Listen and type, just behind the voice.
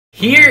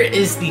Here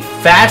is the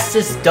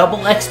fastest double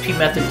XP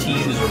method to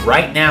use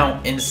right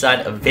now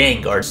inside of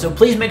Vanguard. So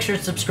please make sure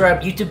to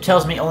subscribe. YouTube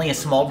tells me only a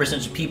small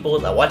percentage of people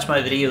that watch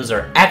my videos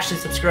are actually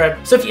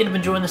subscribed. So if you end up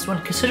enjoying this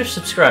one, consider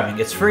subscribing.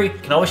 It's free,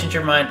 can always change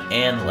your mind,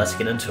 and let's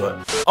get into it.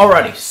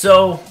 Alrighty,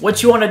 so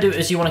what you want to do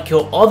is you want to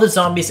kill all the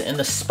zombies in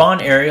the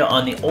spawn area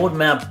on the old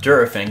map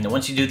Durafing. And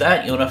once you do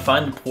that, you want to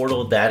find the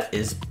portal that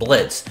is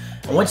Blitz.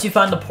 And once you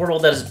find the portal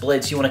that is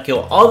Blitz, you want to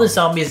kill all the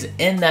zombies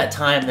in that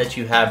time that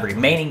you have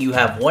remaining. You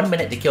have 1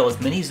 minute to kill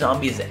as many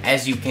zombies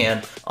as you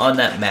can on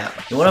that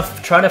map. You want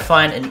to try to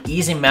find an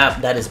easy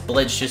map that is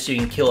Blitz just so you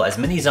can kill as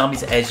many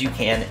zombies as you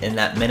can in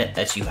that minute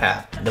that you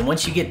have. And then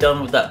once you get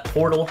done with that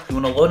portal, you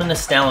want to load into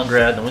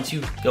Stalingrad. And once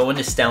you go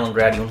into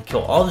Stalingrad, you want to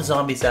kill all the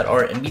zombies that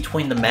are in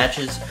between the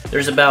matches.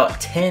 There's about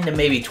 10 to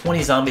maybe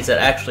 20 zombies that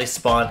actually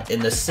spawn in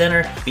the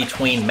center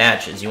between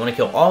matches. You want to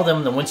kill all of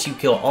them. Then once you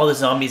kill all the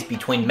zombies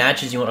between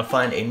matches, you want to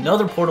find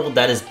another portal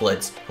that is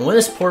Blitz. And with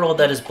this portal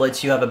that is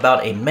Blitz, you have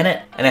about a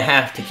minute and a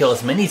half to kill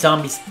as many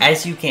zombies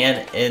as you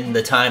can in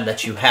the time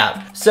that you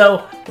have.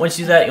 So once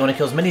you do that, you want to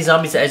kill as many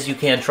zombies as you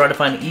can. Try to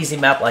find an easy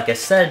map, like I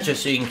said,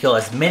 just so you can kill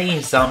as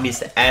many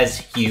zombies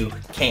as you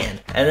can.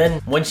 And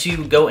then once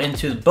you go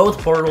into both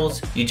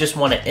portals, you just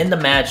want to end the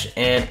match.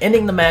 And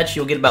ending the match,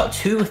 you'll get about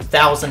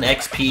 2,000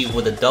 XP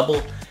with a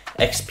double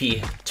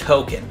XP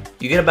token.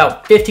 You get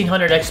about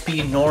 1,500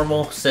 XP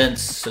normal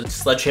since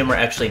Sledgehammer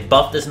actually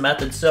buffed this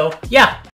method. So yeah,